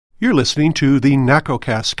You're listening to the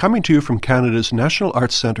NACOcast, coming to you from Canada's National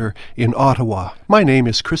Arts Centre in Ottawa. My name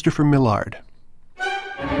is Christopher Millard.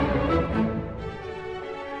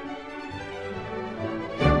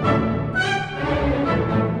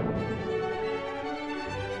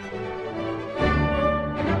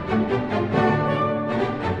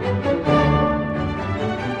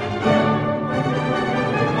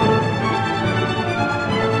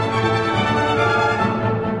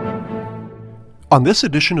 On this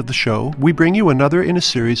edition of the show, we bring you another in a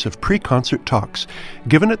series of pre-concert talks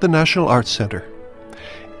given at the National Arts Centre.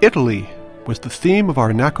 Italy was the theme of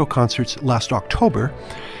our NACO concerts last October,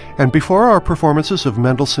 and before our performances of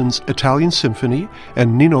Mendelssohn's Italian Symphony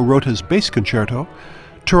and Nino Rota's Bass Concerto,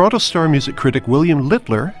 Toronto Star music critic William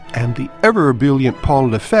Littler and the ever-ebullient Paul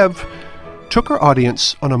Lefebvre took our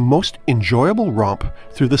audience on a most enjoyable romp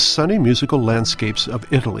through the sunny musical landscapes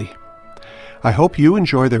of Italy. I hope you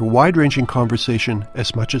enjoy their wide-ranging conversation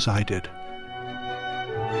as much as I did.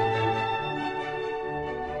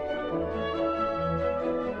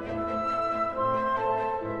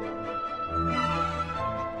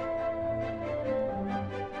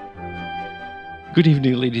 Good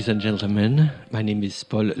evening, ladies and gentlemen. My name is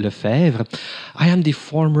Paul Lefebvre. I am the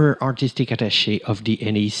former artistic attaché of the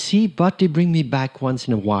NAC, but they bring me back once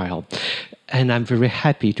in a while. And I'm very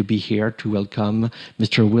happy to be here to welcome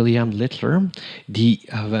Mr. William Littler, the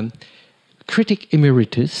critic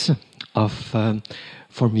emeritus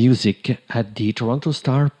for music at the Toronto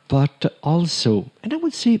Star, but also, and I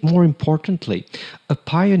would say more importantly, a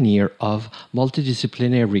pioneer of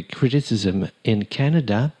multidisciplinary criticism in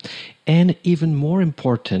Canada, and even more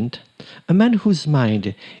important, a man whose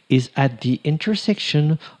mind is at the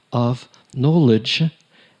intersection of knowledge,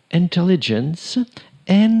 intelligence,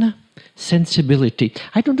 and sensibility.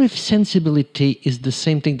 I don't know if sensibility is the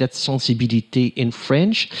same thing that sensibilité in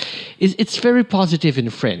French. It's very positive in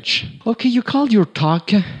French. Okay, you called your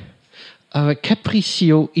talk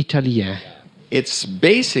Capriccio Italien. It's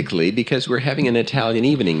basically because we're having an Italian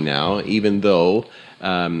evening now, even though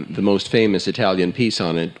the most famous Italian piece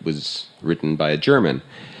on it was written by a German.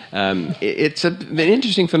 It's an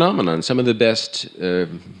interesting phenomenon. Some of the best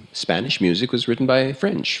Spanish music was written by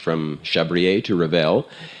French, from Chabrier to Ravel.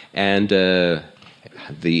 And the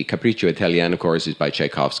Capriccio Italien, of course, is by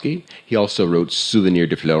Tchaikovsky. He also wrote Souvenir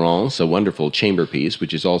de Florence, a wonderful chamber piece,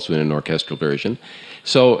 which is also in an orchestral version.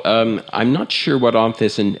 So I'm not sure what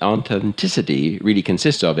authenticity really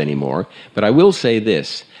consists of anymore, but I will say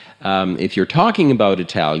this. If you're talking about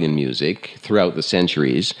Italian music throughout the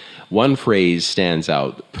centuries, one phrase stands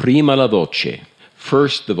out: prima la voce,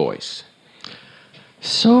 first the voice.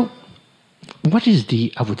 So, what is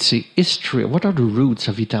the, I would say, history? What are the roots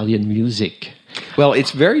of Italian music? Well,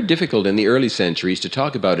 it's very difficult in the early centuries to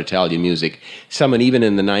talk about Italian music. Someone even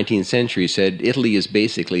in the 19th century said Italy is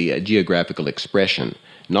basically a geographical expression,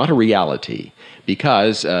 not a reality,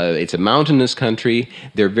 because it's a mountainous country.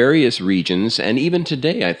 There are various regions, and even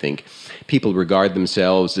today, I think, people regard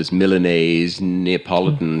themselves as Milanese,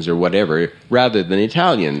 Neapolitans, or whatever, rather than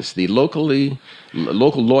Italians. The local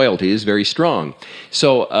loyalty is very strong.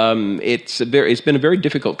 So it's been a very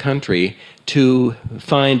difficult country to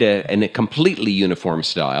find a completely uniform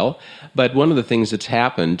style. But one of the things that's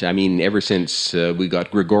happened, I mean, ever since we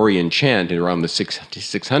got Gregorian chant around the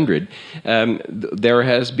 600, there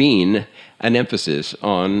has been an emphasis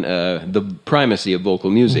on the primacy of vocal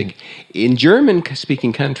music. In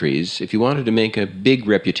German-speaking countries, if you wanted to make a big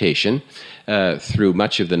reputation through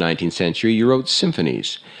much of the 19th century, you wrote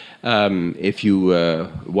symphonies. If you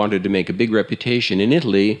wanted to make a big reputation in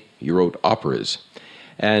Italy, you wrote operas.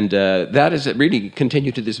 And that has really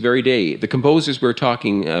continued to this very day. The composers we're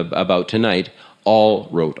talking about tonight all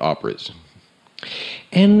wrote operas.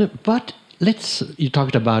 But you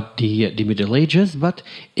talked about the Middle Ages, but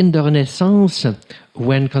in the Renaissance,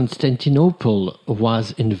 when Constantinople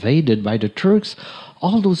was invaded by the Turks,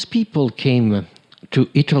 all those people came to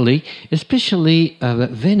Italy, especially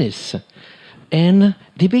Venice, and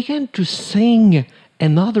they began to sing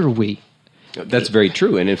another way. That's very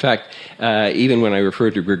true. And in fact, even when I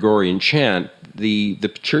refer to Gregorian chant, the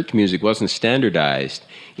church music wasn't standardized.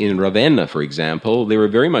 In Ravenna, for example, they were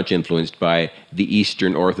very much influenced by the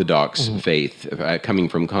Eastern Orthodox faith coming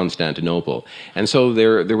from Constantinople. And so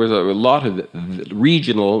there was a lot of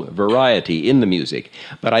regional variety in the music.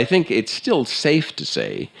 But I think it's still safe to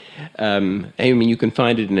say, I mean, you can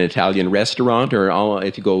find it in an Italian restaurant, or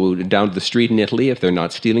if you go down to the street in Italy, if they're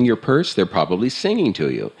not stealing your purse, they're probably singing to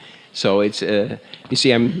you. So it's, you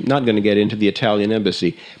see, I'm not going to get into the Italian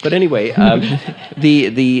embassy. But anyway,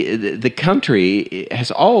 the country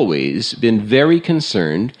has always been very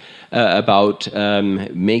concerned about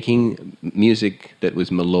making music that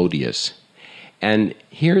was melodious. And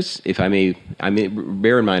here's, if I may,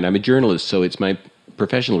 bear in mind, I'm a journalist, so it's my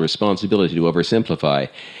professional responsibility to oversimplify.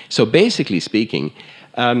 So basically speaking,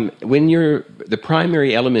 when the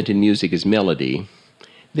primary element in music is melody,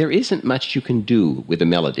 there isn't much you can do with a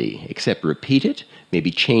melody except repeat it, maybe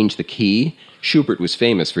change the key. Schubert was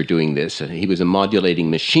famous for doing this. He was a modulating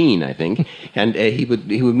machine, I think, and he would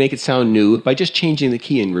make it sound new by just changing the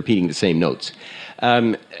key and repeating the same notes.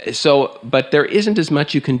 But there isn't as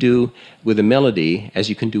much you can do with a melody as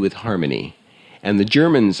you can do with harmony. And the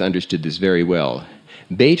Germans understood this very well.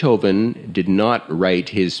 Beethoven did not write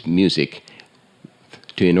his music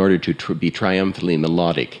in order to be triumphantly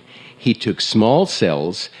melodic. He took small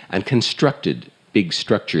cells and constructed big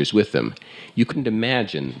structures with them. You couldn't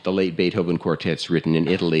imagine the late Beethoven quartets written in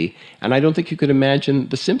Italy, and I don't think you could imagine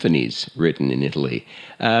the symphonies written in Italy.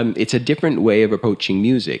 It's a different way of approaching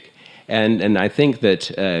music. And I think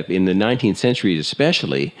that in the 19th century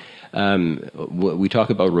especially, we talk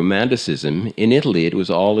about romanticism. In Italy, it was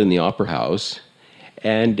all in the opera house,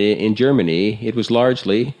 and in Germany, it was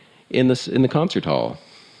largely in the concert hall.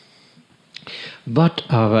 But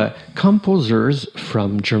composers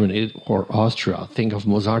from Germany or Austria, think of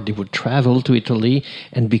Mozart, they would travel to Italy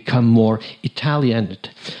and become more Italian.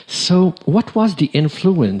 So what was the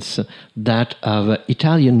influence that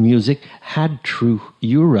Italian music had through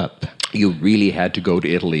Europe? You really had to go to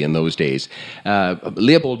Italy in those days.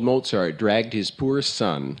 Leopold Mozart dragged his poor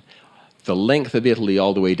son the length of Italy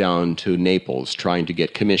all the way down to Naples trying to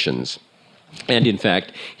get commissions. And in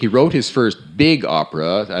fact, he wrote his first big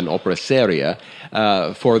opera, an opera seria,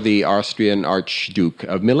 for the Austrian Archduke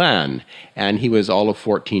of Milan. And he was all of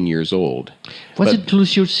 14 years old. Was it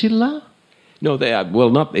Lucio Silla? No,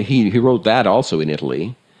 he wrote that also in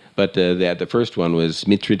Italy. But the first one was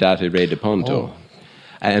Mitridate Re di Ponto. Oh.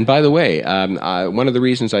 And by the way, one of the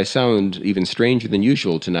reasons I sound even stranger than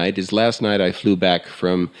usual tonight is last night I flew back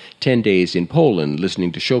from 10 days in Poland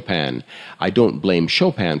listening to Chopin. I don't blame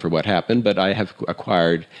Chopin for what happened, but I have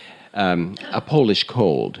acquired a Polish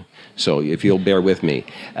cold. So if you'll bear with me.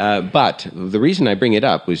 But the reason I bring it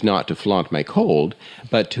up was not to flaunt my cold,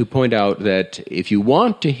 but to point out that if you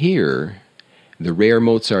want to hear the rare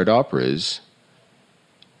Mozart operas,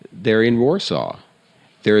 they're in Warsaw.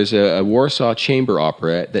 There is a Warsaw Chamber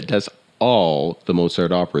Opera that does all the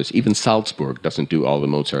Mozart operas. Even Salzburg doesn't do all the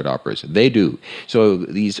Mozart operas. They do. So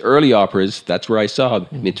these early operas, that's where I saw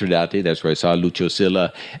Mitridate, that's where I saw Lucio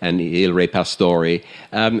Silla and Il Re Pastore.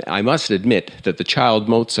 I must admit that the child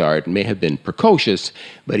Mozart may have been precocious,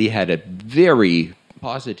 but he had a very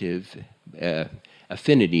positive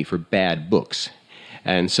affinity for bad books.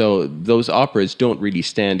 And so those operas don't really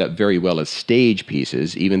stand up very well as stage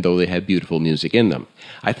pieces, even though they have beautiful music in them.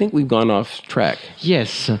 I think we've gone off track.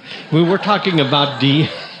 Yes, we were talking about the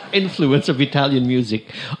influence of Italian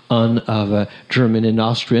music on German and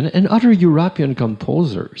Austrian and other European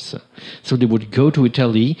composers. So they would go to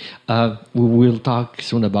Italy. We will talk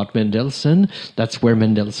soon about Mendelssohn. That's where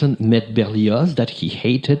Mendelssohn met Berlioz, that he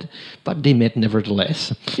hated, but they met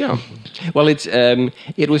nevertheless. Yeah. Well,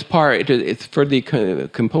 it was for the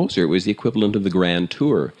composer, it was the equivalent of the Grand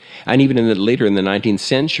Tour. And even later in the 19th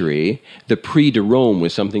century, the Prix de Rome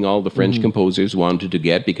was something all the French composers wanted to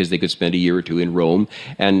get because they could spend a year or two in Rome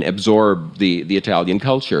and absorb the Italian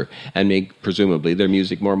culture and make, presumably, their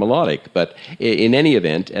music more melodic. But in any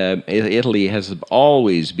event, Italy has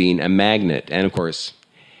always been a magnet. And of course,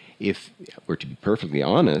 if we're to be perfectly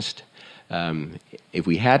honest, if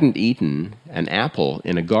we hadn't eaten an apple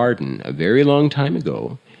in a garden a very long time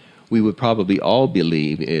ago, we would probably all be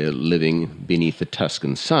living beneath the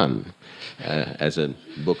Tuscan sun, as a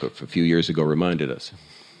book of a few years ago reminded us.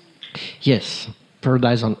 Yes,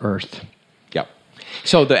 paradise on earth. Yeah.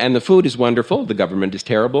 So the food is wonderful. The government is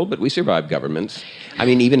terrible, but we survive governments. I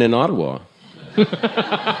mean, even in Ottawa.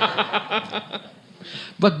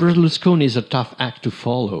 But Berlusconi is a tough act to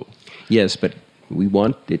follow. Yes, but we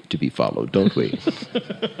want it to be followed, don't we?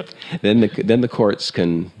 Then the courts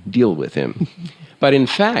can deal with him. But in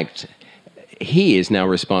fact, he is now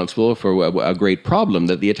responsible for a great problem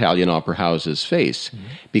that the Italian opera houses face. Mm-hmm.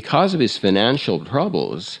 Because of his financial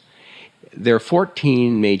troubles, there are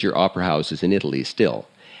 14 major opera houses in Italy still.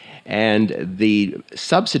 And the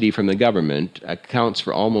subsidy from the government accounts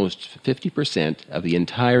for almost 50% of the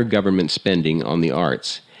entire government spending on the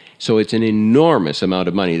arts. So it's an enormous amount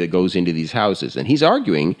of money that goes into these houses. And he's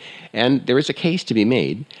arguing, and there is a case to be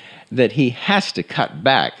made, that he has to cut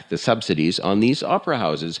back the subsidies on these opera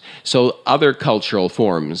houses so other cultural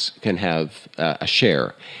forms can have a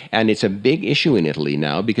share. And it's a big issue in Italy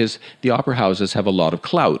now because the opera houses have a lot of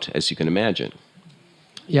clout, as you can imagine.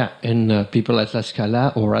 Yeah, and people at La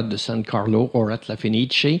Scala or at the San Carlo or at La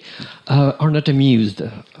Fenice are not amused.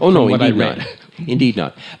 Oh, no, indeed not. Indeed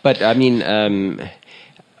not. But, I mean,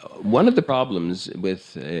 one of the problems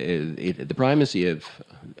with the primacy of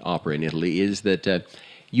opera in Italy is that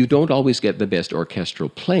you don't always get the best orchestral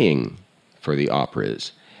playing for the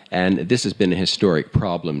operas. And this has been a historic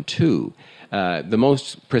problem, too. The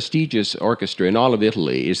most prestigious orchestra in all of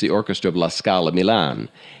Italy is the Orchestra of La Scala Milan.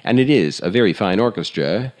 And it is a very fine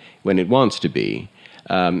orchestra when it wants to be.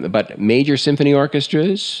 But major symphony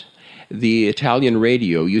orchestras, the Italian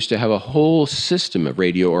radio used to have a whole system of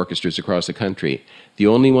radio orchestras across the country. The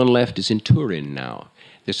only one left is in Turin now.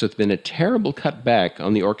 There's been a terrible cutback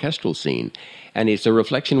on the orchestral scene. And it's a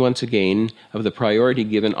reflection, once again, of the priority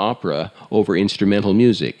given opera over instrumental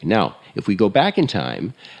music. Now, if we go back in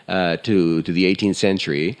time to the 18th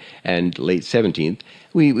century and late 17th,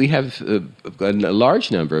 we have a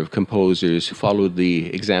large number of composers who followed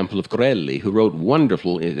the example of Corelli, who wrote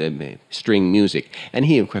wonderful string music. And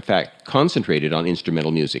he, in fact, concentrated on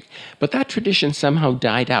instrumental music. But that tradition somehow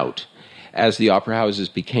died out as the opera houses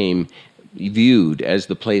became viewed as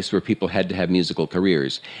the place where people had to have musical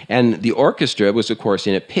careers. And the orchestra was, of course,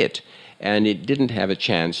 in a pit, and it didn't have a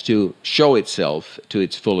chance to show itself to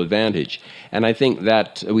its full advantage. And I think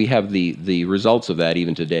that we have the results of that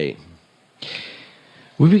even today.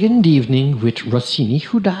 We begin the evening with Rossini,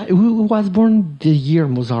 who was born the year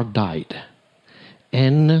Mozart died.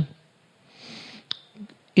 And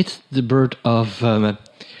it's the birth of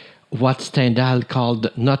what Stendhal called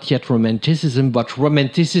not yet romanticism, but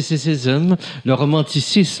romanticism, le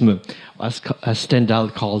romanticisme, as Stendhal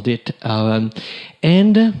called it,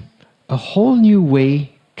 and a whole new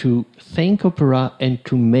way to think opera and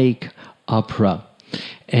to make opera.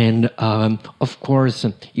 And of course,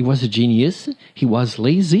 he was a genius, he was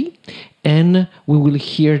lazy, and we will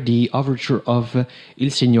hear the overture of Il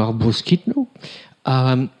Signor Bruschino,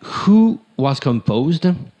 who was composed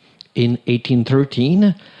in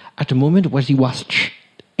 1813, at a moment where he was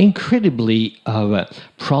incredibly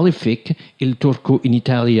prolific, Il Turco in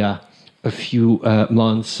Italia, a few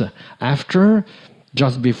months after,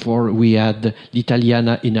 just before we had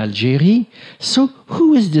L'Italiana in Algeria. So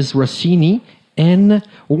who is this Rossini, and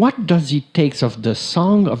what does he take of the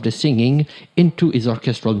song, of the singing, into his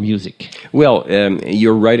orchestral music? Well,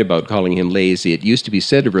 you're right about calling him lazy. It used to be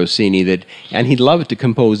said of Rossini that, and he loved to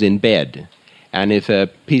compose in bed. And if a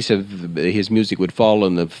piece of his music would fall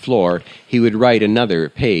on the floor, he would write another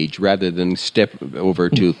page rather than step over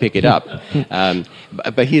to pick it up.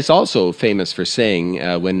 But he's also famous for saying,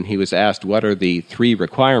 when he was asked what are the three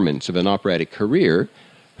requirements of an operatic career,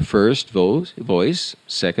 first voice,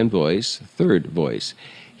 second voice, third voice.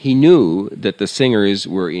 He knew that the singers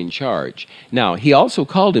were in charge. Now, he also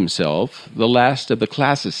called himself the last of the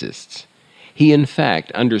classicists. He, in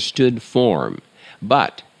fact, understood form,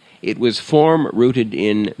 but it was form rooted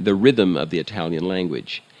in the rhythm of the Italian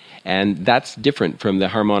language. And that's different from the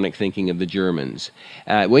harmonic thinking of the Germans.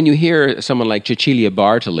 When you hear someone like Cecilia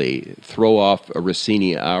Bartoli throw off a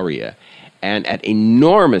Rossini aria, and at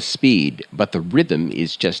enormous speed, but the rhythm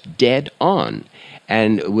is just dead on.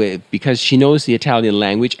 And because she knows the Italian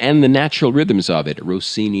language and the natural rhythms of it,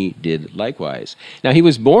 Rossini did likewise. Now, he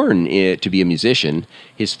was born to be a musician.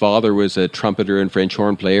 His father was a trumpeter and French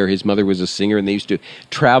horn player. His mother was a singer, and they used to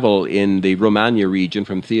travel in the Romagna region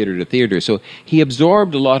from theater to theater. So he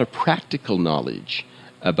absorbed a lot of practical knowledge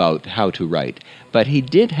about how to write. But he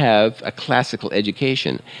did have a classical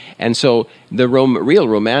education. And so the real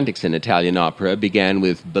romantics in Italian opera began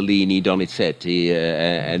with Bellini, Donizetti,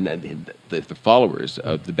 and the followers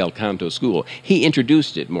of the bel canto school. He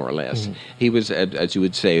introduced it, more or less. Mm-hmm. He was, as you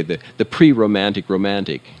would say, the pre-romantic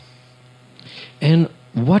romantic. And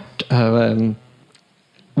what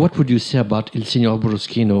would you say about Il Signor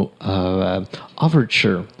Bruschino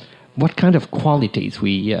overture? What kind of qualities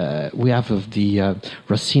we have of the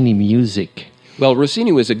Rossini music? Well,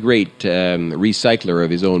 Rossini was a great recycler of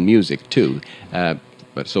his own music, too.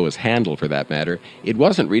 But so was Handel, for that matter. It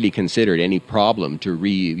wasn't really considered any problem to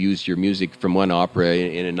reuse your music from one opera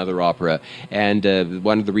in another opera. And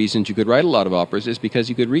one of the reasons you could write a lot of operas is because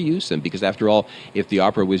you could reuse them. Because after all, if the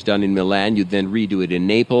opera was done in Milan, you'd then redo it in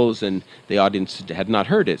Naples, and the audience had not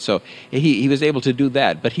heard it. So he was able to do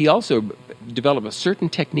that. But he also develop certain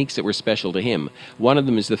techniques that were special to him. One of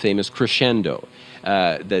them is the famous crescendo,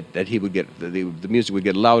 that he would get, the music would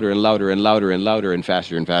get louder and louder and louder and louder and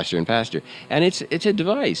faster and faster and faster. And it's a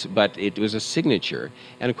device, but it was a signature.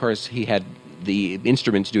 And of course, he had the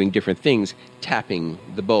instruments doing different things, tapping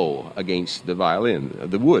the bow against the violin,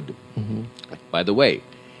 the wood. Mm-hmm. By the way,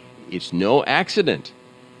 it's no accident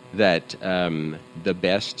that the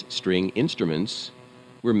best string instruments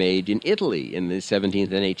were made in Italy in the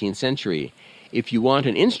 17th and 18th century. If you want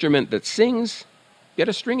an instrument that sings, get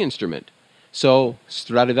a string instrument. So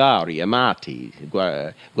Stradivari, Amati,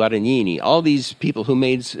 Guadagnini, all these people who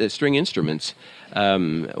made string instruments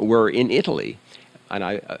were in Italy.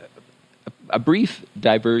 And a brief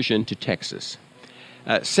diversion to Texas.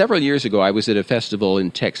 Several years ago, I was at a festival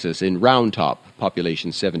in Texas, in Round Top,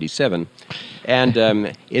 population 77,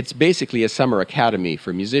 and it's basically a summer academy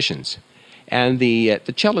for musicians. And the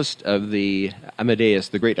cellist of the Amadeus,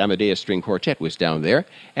 the great Amadeus String Quartet, was down there,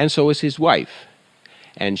 and so was his wife.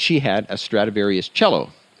 And she had a Stradivarius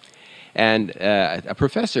cello. And a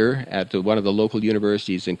professor at one of the local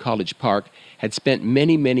universities in College Park had spent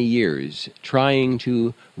many, many years trying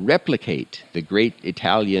to replicate the great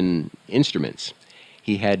Italian instruments.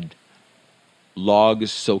 He had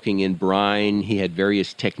logs soaking in brine. He had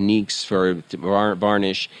various techniques for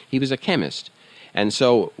varnish. He was a chemist. And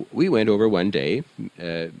so we went over one day,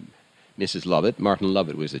 Mrs. Lovett, Martin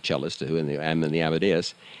Lovett was the cellist in the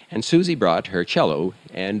Amadeus, and Susie brought her cello,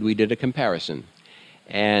 and we did a comparison.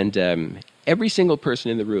 And every single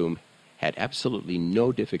person in the room had absolutely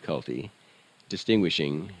no difficulty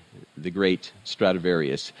distinguishing the great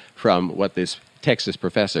Stradivarius from what this Texas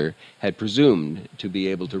professor had presumed to be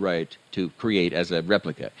able to create as a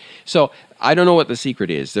replica. So I don't know what the secret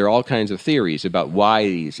is. There are all kinds of theories about why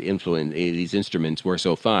these instruments were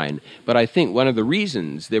so fine. But I think one of the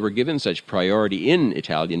reasons they were given such priority in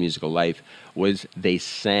Italian musical life was they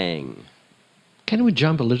sang. Can we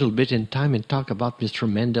jump a little bit in time and talk about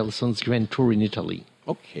Mr. Mendelssohn's Grand Tour in Italy?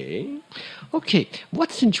 Okay.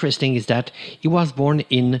 What's interesting is that he was born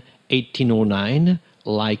in 1809,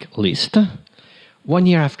 like Liszt. 1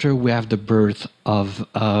 year after, we have the birth of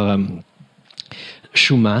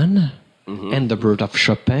Schumann and the birth of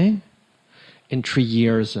Chopin. In 3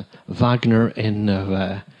 years, Wagner and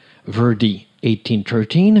Verdi,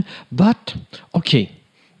 1813. But,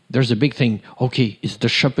 there's a big thing. It's the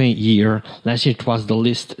Chopin year. Last year it was the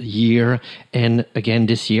Liszt year. And again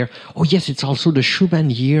this year. Oh, yes, it's also the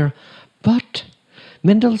Schumann year. But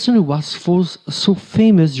Mendelssohn was so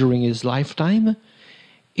famous during his lifetime,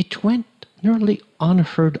 it went nearly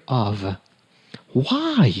unheard of.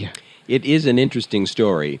 Why? It is an interesting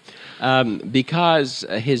story because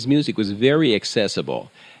his music was very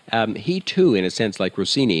accessible. He too, in a sense like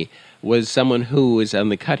Rossini, was someone who was on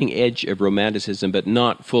the cutting edge of Romanticism, but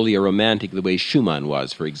not fully a romantic the way Schumann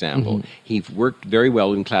was, for example. Mm-hmm. He worked very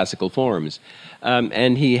well in classical forms,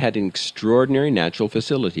 and he had an extraordinary natural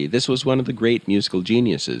facility. This was one of the great musical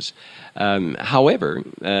geniuses. However,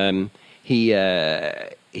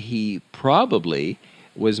 he probably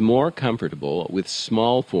was more comfortable with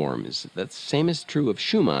small forms. The same is true of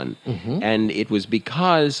Schumann, and it was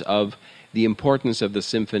because of the importance of the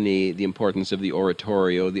symphony, the importance of the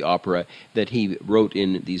oratorio, the opera, that he wrote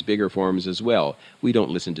in these bigger forms as well. We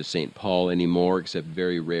don't listen to St. Paul anymore, except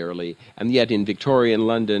very rarely. And yet in Victorian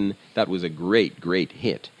London, that was a great, great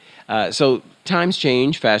hit. So times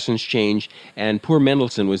change, fashions change, and poor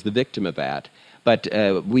Mendelssohn was the victim of that. But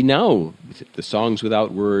we know the songs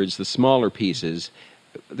without words, the smaller pieces,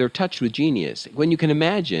 they're touched with genius. When you can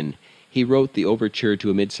imagine, he wrote the overture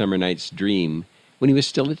to A Midsummer Night's Dream when he was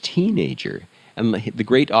still a teenager. And the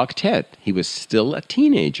great octet, he was still a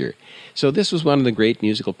teenager. So this was one of the great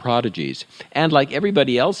musical prodigies. And like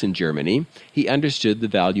everybody else in Germany, he understood the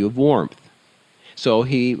value of warmth. So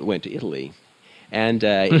he went to Italy. And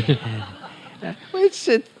it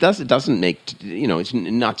doesn't make, it's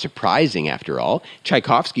not surprising after all.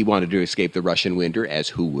 Tchaikovsky wanted to escape the Russian winter, as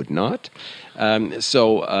who would not? They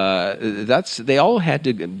all had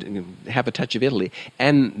to have a touch of Italy,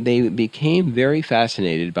 and they became very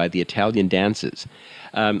fascinated by the Italian dances.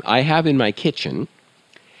 I have in my kitchen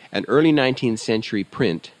an early 19th century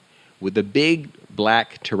print with a big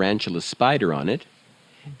black tarantula spider on it,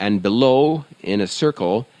 and below, in a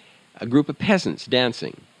circle, a group of peasants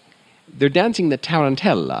dancing. They're dancing the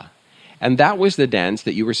tarantella, and that was the dance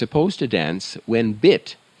that you were supposed to dance when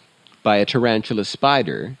bit by a tarantula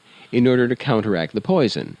spider in order to counteract the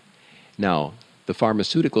poison. Now, the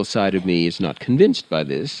pharmaceutical side of me is not convinced by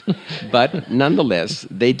this, but nonetheless,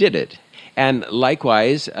 they did it. And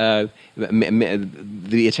likewise, the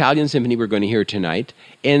Italian symphony we're going to hear tonight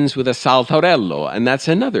ends with a saltarello, and that's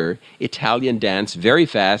another Italian dance, very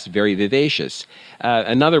fast, very vivacious.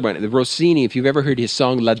 Another one, the Rossini, if you've ever heard his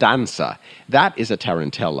song La Danza, that is a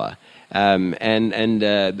tarantella.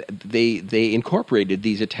 They incorporated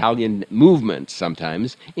these Italian movements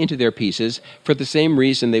sometimes into their pieces for the same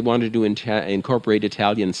reason they wanted to incorporate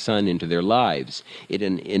Italian sun into their lives. It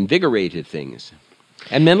invigorated things.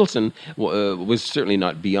 And Mendelssohn was certainly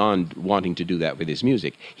not beyond wanting to do that with his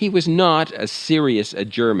music. He was not as serious a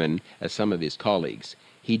German as some of his colleagues.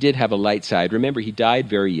 He did have a light side. Remember, he died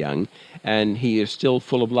very young, and he is still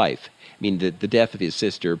full of life. I mean, the death of his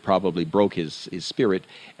sister probably broke his spirit,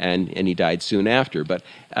 and he died soon after. But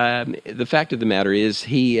the fact of the matter is,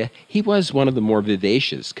 he was one of the more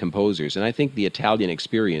vivacious composers, and I think the Italian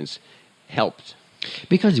experience helped.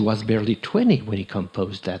 Because he was barely 20 when he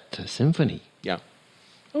composed that symphony. Yeah.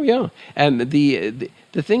 Oh, yeah. And the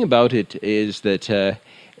thing about it is that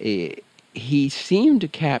he seemed to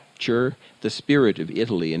capture the spirit of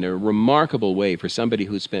Italy in a remarkable way for somebody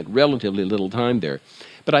who spent relatively little time there.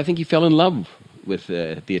 But I think he fell in love with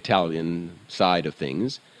the Italian side of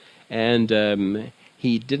things, and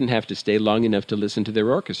he didn't have to stay long enough to listen to their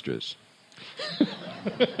orchestras.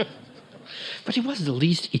 But he was the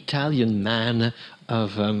least Italian man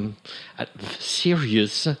of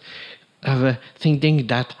serious, of thinking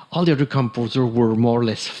that all the other composers were more or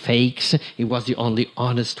less fakes. He was the only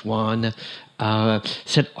honest one.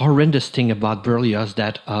 Said horrendous thing about Berlioz,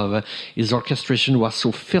 that his orchestration was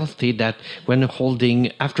so filthy that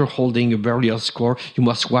after holding a Berlioz score, you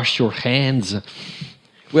must wash your hands.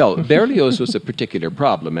 Well, Berlioz was a particular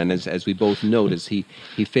problem, and as we both noticed, he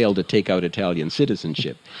failed to take out Italian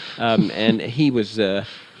citizenship, and he was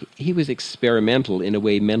experimental in a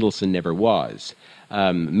way Mendelssohn never was.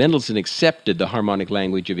 Mendelssohn accepted the harmonic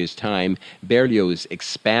language of his time. Berlioz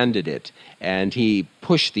expanded it, and he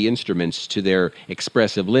pushed the instruments to their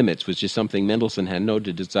expressive limits, which is something Mendelssohn had no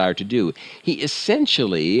desire to do. He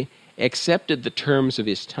essentially accepted the terms of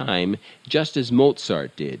his time just as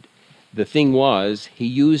Mozart did. The thing was, he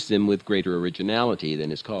used them with greater originality than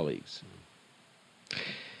his colleagues.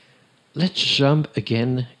 Let's jump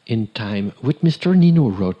again in time with Mr. Nino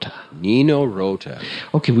Rota. Nino Rota.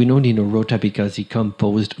 Okay, we know Nino Rota because he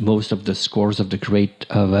composed most of the scores of the great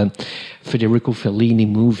Federico Fellini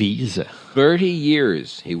movies. 30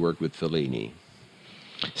 years he worked with Fellini.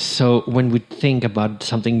 So when we think about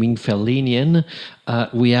something being Fellinian,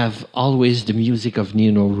 we have always the music of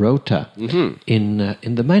Nino Rota in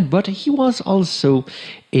the mind. But he was also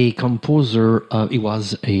a composer. He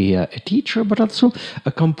was a teacher, but also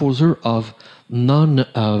a composer of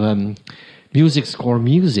non-music score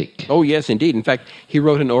music. Oh, yes, indeed. In fact, he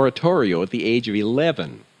wrote an oratorio at the age of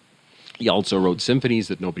 11. He also wrote symphonies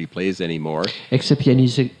that nobody plays anymore. Except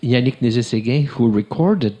Yannick Nézet-Séguin, who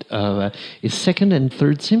recorded his second and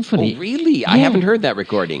third symphony. Oh, really? Yeah. I haven't heard that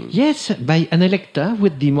recording. Yes, by an Electa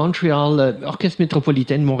with the Montreal Orchestre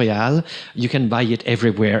Métropolitain Montréal. You can buy it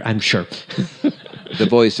everywhere, I'm sure. The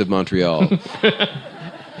voice of Montreal.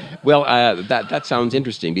 Well, that sounds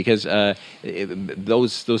interesting because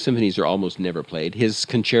those symphonies are almost never played. His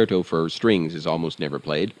concerto for strings is almost never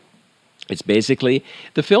played. It's basically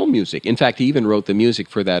the film music. In fact, he even wrote the music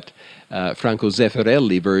for that Franco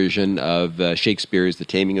Zeffirelli version of Shakespeare's The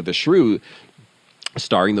Taming of the Shrew,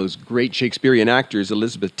 starring those great Shakespearean actors,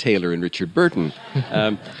 Elizabeth Taylor and Richard Burton.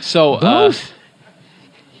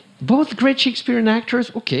 Both great Shakespearean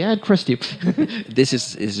actors? Okay, I trust you. This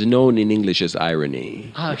is known in English as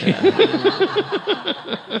irony. Okay.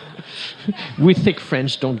 We thick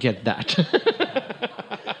French don't get that.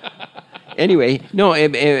 Anyway, no,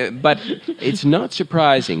 but it's not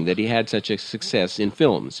surprising that he had such a success in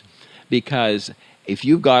films, because if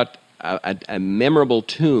you've got a memorable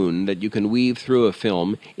tune that you can weave through a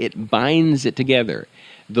film, it binds it together.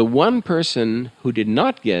 The one person who did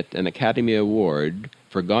not get an Academy Award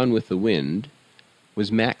for Gone with the Wind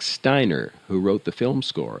was Max Steiner, who wrote the film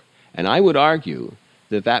score. And I would argue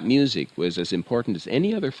that music was as important as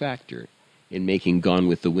any other factor in making Gone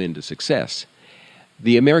with the Wind a success.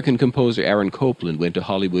 The American composer Aaron Copland went to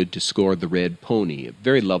Hollywood to score The Red Pony, a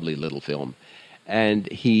very lovely little film.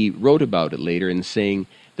 And he wrote about it later in saying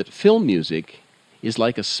that film music is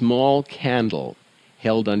like a small candle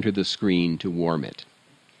held under the screen to warm it.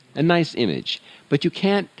 A nice image, but you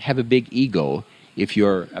can't have a big ego if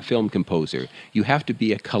you're a film composer. You have to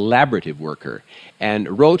be a collaborative worker.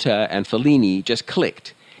 And Rota and Fellini just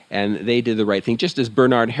clicked. and they did the right thing, just as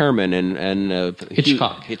Bernard Herrmann and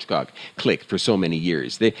Hitchcock clicked for so many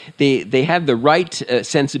years. They had the right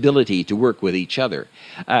sensibility to work with each other.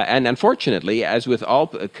 And unfortunately, as with all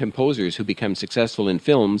composers who become successful in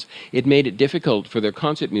films, it made it difficult for their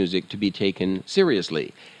concert music to be taken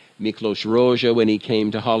seriously. Miklos Rozsa, when he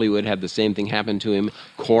came to Hollywood, had the same thing happen to him.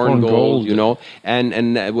 Korngold, you know.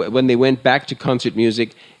 And when they went back to concert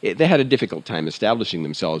music, they had a difficult time establishing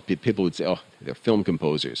themselves. People would say, oh, they're film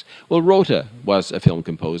composers. Well, Rota was a film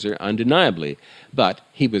composer, undeniably, but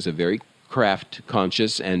he was a very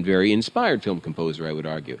craft-conscious and very inspired film composer, I would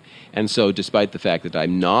argue. And so, despite the fact that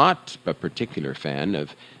I'm not a particular fan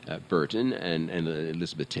of Burton and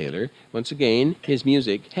Elizabeth Taylor, once again, his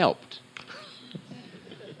music helped.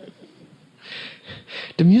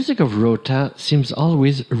 The music of Rota seems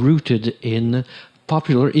always rooted in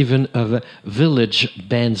popular, even of village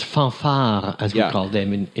bands, fanfare, as we call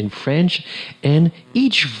them in French. And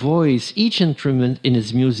each voice, each instrument in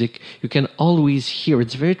his music, you can always hear.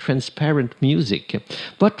 It's very transparent music.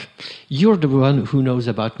 But you're the one who knows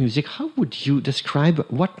about music. How would you describe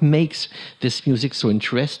what makes this music so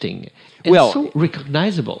interesting and so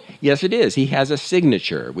recognizable? Yes, it is. He has a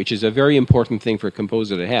signature, which is a very important thing for a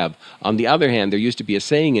composer to have. On the other hand, there used to be a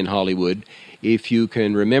saying in Hollywood, if you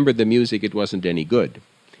can remember the music, it wasn't any good.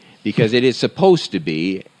 Because it is supposed to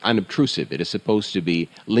be unobtrusive. It is supposed to be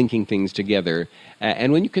linking things together.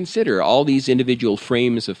 And when you consider all these individual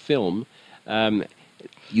frames of film,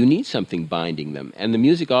 you need something binding them. And the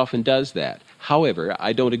music often does that. However,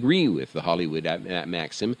 I don't agree with the Hollywood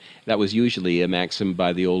maxim. That was usually a maxim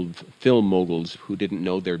by the old film moguls who didn't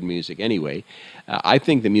know their music anyway. I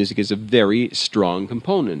think the music is a very strong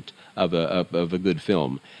component of a good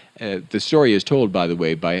film. The story is told, by the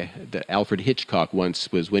way, by Alfred Hitchcock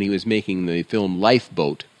once, was when he was making the film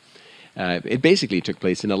Lifeboat. It basically took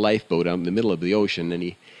place in a lifeboat out in the middle of the ocean,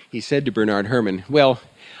 and he said to Bernard Herrmann, well,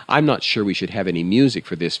 I'm not sure we should have any music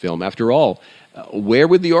for this film. After all, where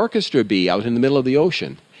would the orchestra be out in the middle of the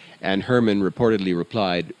ocean? And Herrmann reportedly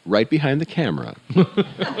replied, right behind the camera.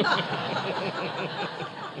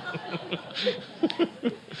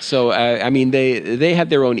 So, I mean, they had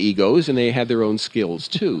their own egos and they had their own skills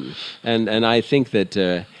too. And I think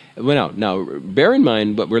that, now, bear in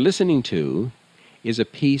mind what we're listening to is a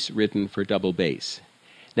piece written for double bass.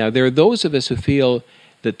 Now, there are those of us who feel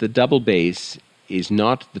that the double bass is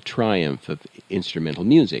not the triumph of instrumental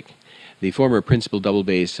music. The former principal double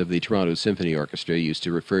bass of the Toronto Symphony Orchestra used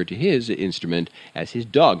to refer to his instrument as his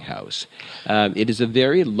doghouse. It is a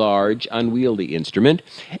very large, unwieldy instrument,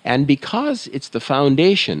 and because it's the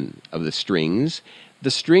foundation of the strings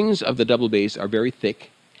of the double bass are very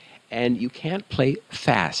thick, and you can't play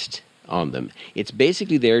fast on them. It's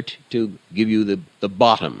basically there to give you the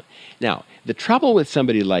bottom. Now, the trouble with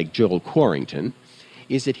somebody like Joel Quarrington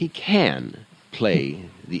is that he can play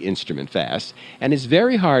the instrument fast, and it's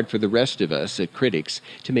very hard for the rest of us critics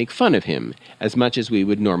to make fun of him as much as we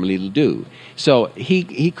would normally do. So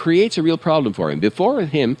he creates a real problem for him. Before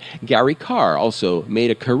him, Gary Carr also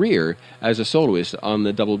made a career as a soloist on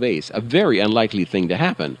the double bass, a very unlikely thing to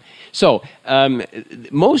happen. So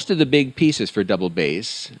most of the big pieces for double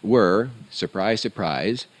bass were, surprise,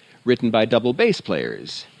 surprise, written by double bass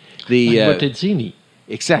players. Like Bottesini.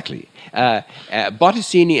 Exactly.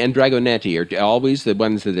 Bottesini and Dragonetti are always the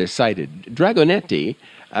ones that are cited. Dragonetti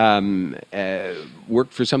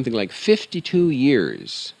worked for something like 52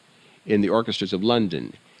 years in the orchestras of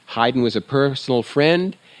London. Haydn was a personal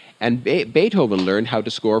friend, and Beethoven learned how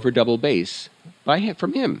to score for double bass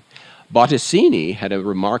from him. Bottesini had a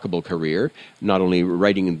remarkable career, not only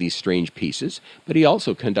writing these strange pieces, but he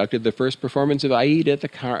also conducted the first performance of Aida at the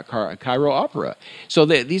Cairo Opera. So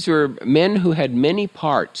these were men who had many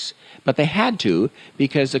parts, but they had to,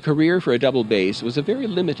 because a career for a double bass was a very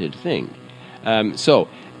limited thing.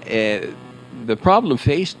 The problem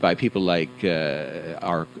faced by people like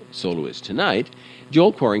our soloist tonight,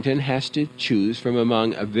 Joel Quarrington has to choose from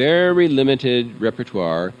among a very limited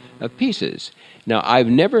repertoire of pieces. Now, I've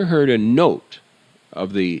never heard a note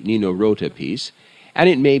of the Nino Rota piece, and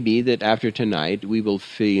it may be that after tonight we will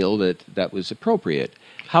feel that that was appropriate.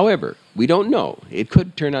 However, we don't know. It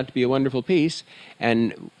could turn out to be a wonderful piece,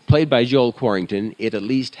 and played by Joel Quarrington, it at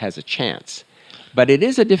least has a chance. But it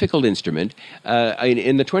is a difficult instrument.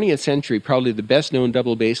 In the 20th century, probably the best-known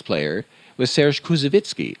double bass player was Serge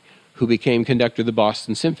Koussevitzky, who became conductor of the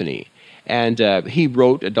Boston Symphony. And he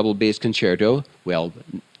wrote a double bass concerto. Well,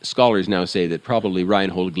 scholars now say that probably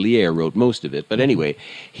Reinhold Glier wrote most of it. But anyway,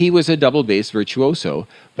 he was a double bass virtuoso,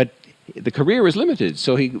 but the career was limited,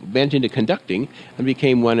 so he went into conducting and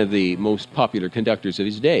became one of the most popular conductors of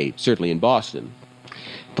his day, certainly in Boston.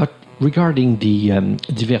 But regarding the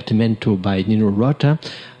Divertimento by Nino Rota,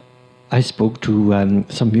 I spoke to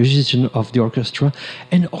some musicians of the orchestra,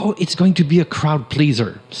 and it's going to be a crowd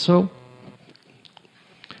pleaser. So,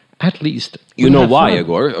 at least you know why,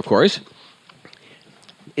 Igor? Of course,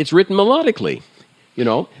 it's written melodically. You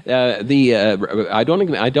know, I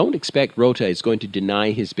don't expect Rota is going to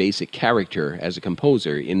deny his basic character as a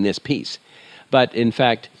composer in this piece, but in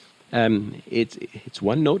fact, it's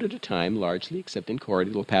one note at a time, largely, except in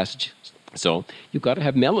chordal passages. So you've got to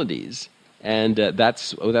have melodies, and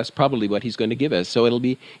that's probably what he's going to give us. So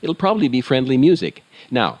it'll probably be friendly music.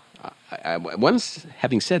 Now, once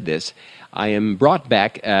having said this, I am brought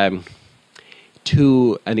back to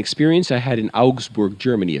an experience I had in Augsburg,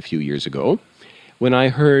 Germany, a few years ago, when I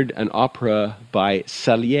heard an opera by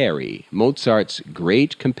Salieri, Mozart's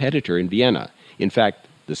great competitor in Vienna. In fact,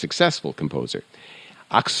 the successful composer.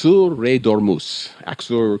 Axur Re d'Ormus,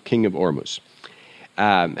 Axur, King of Ormus.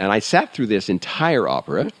 And I sat through this entire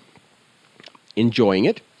opera, enjoying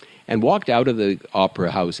it, and walked out of the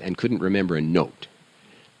opera house and couldn't remember a note.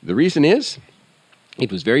 The reason is,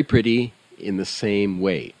 it was very pretty in the same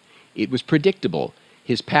way. It was predictable.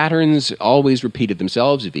 His patterns always repeated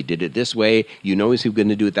themselves. If he did it this way, you know he's going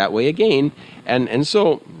to do it that way again. And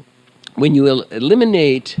so when you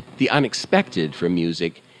eliminate the unexpected from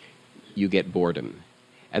music, you get boredom.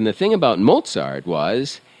 And the thing about Mozart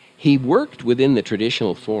was he worked within the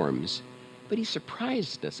traditional forms, but he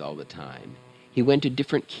surprised us all the time. He went to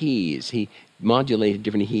different keys. He modulated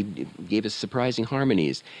differently. He gave us surprising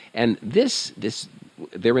harmonies. And this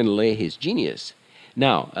therein lay his genius.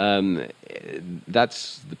 Now,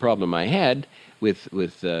 that's the problem I had with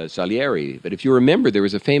Salieri. But if you remember, there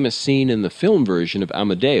was a famous scene in the film version of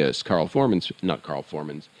Amadeus, Milos Forman's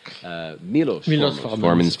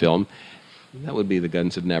film. That would be the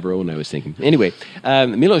Guns of Navarone, I was thinking. Anyway,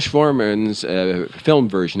 Milos Forman's film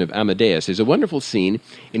version of Amadeus is a wonderful scene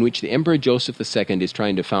in which the Emperor Joseph II is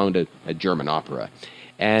trying to found a German opera.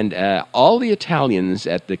 And all the Italians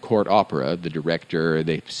at the court opera, the director,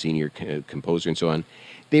 the senior composer, and so on,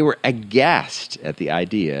 they were aghast at the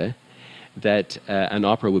idea that an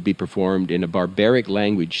opera would be performed in a barbaric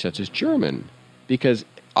language such as German, because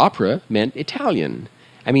opera meant Italian.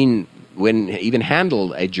 I mean, when even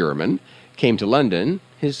Handel, a German, came to London,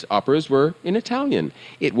 his operas were in Italian.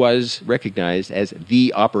 It was recognized as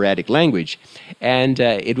the operatic language. And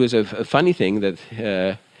it was a funny thing that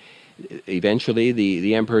eventually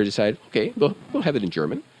the emperor decided, okay, we'll have it in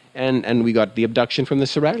German. And we got The Abduction from the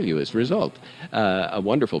Seraglio as a result. A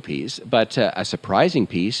wonderful piece, but a surprising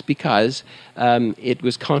piece because it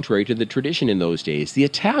was contrary to the tradition in those days. The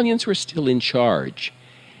Italians were still in charge.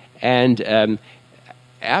 And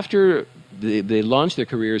after they launched their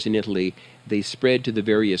careers in Italy, they spread to the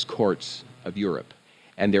various courts of Europe.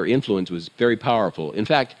 And their influence was very powerful. In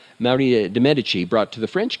fact, Maria de' Medici brought to the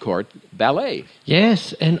French court ballet.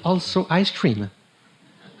 Yes, and also ice cream.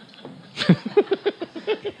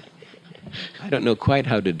 I don't know quite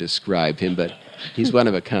how to describe him, but he's one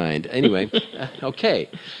of a kind. Anyway, okay.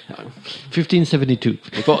 1572.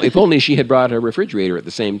 If only she had brought a refrigerator at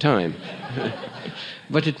the same time.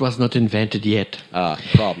 But it was not invented yet.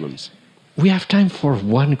 Problems. We have time for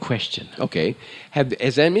one question. Okay.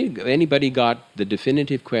 Has anybody got the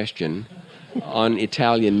definitive question on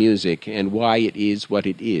Italian music and why it is what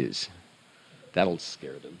it is? That'll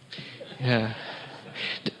scare them. Yeah.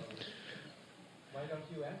 Why don't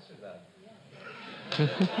you answer that?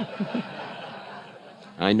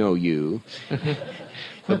 I know you.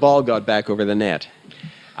 The ball got back over the net.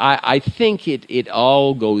 I think it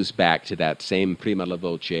all goes back to that same prima la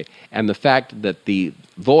voce and the fact that the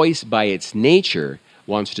voice by its nature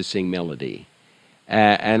wants to sing melody.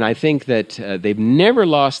 And I think that they've never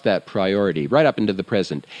lost that priority right up into the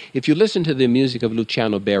present. If you listen to the music of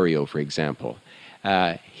Luciano Berio, for example,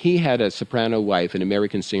 he had a soprano wife, an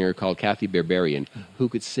American singer called Kathy Berberian, who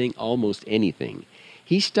could sing almost anything.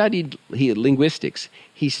 He studied linguistics.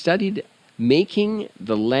 He studied making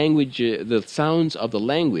the language, the sounds of the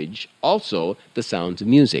language, also the sounds of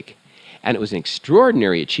music. And it was an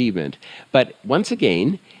extraordinary achievement. But once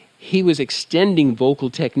again, he was extending vocal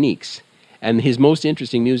techniques. And his most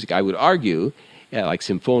interesting music, I would argue, like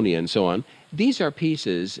Symphonia and so on, these are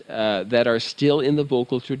pieces that are still in the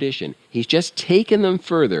vocal tradition. He's just taken them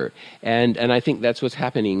further. And I think that's what's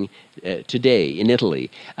happening today in Italy.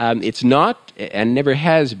 It's not, and never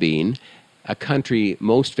has been, a country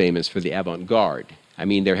most famous for the avant-garde. I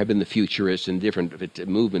mean, there have been the futurists and different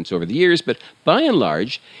movements over the years, but by and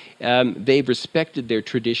large, they've respected their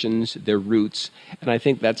traditions, their roots, and I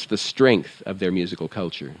think that's the strength of their musical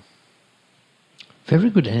culture. Very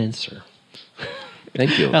good answer.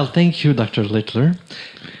 Thank you. Well, thank you, Dr. Littler.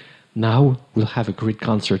 Now we'll have a great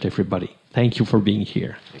concert, everybody. Thank you for being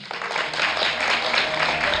here.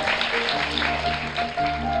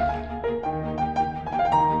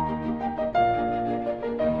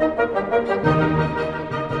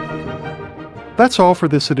 That's all for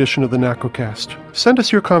this edition of the NACOcast. Send us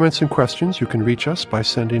your comments and questions. You can reach us by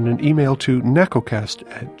sending an email to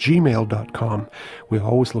nacocast@gmail.com. We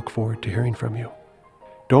always look forward to hearing from you.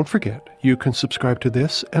 Don't forget, you can subscribe to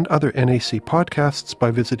this and other NAC podcasts by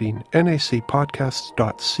visiting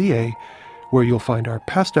nacpodcasts.ca, where you'll find our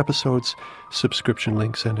past episodes, subscription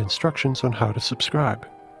links, and instructions on how to subscribe.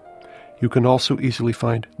 You can also easily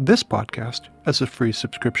find this podcast as a free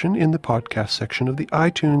subscription in the podcast section of the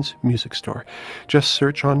iTunes Music Store. Just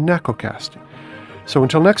search on NACOcast. So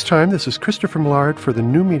until next time, this is Christopher Millard for the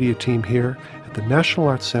New Media team here at the National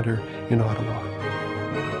Arts Centre in Ottawa.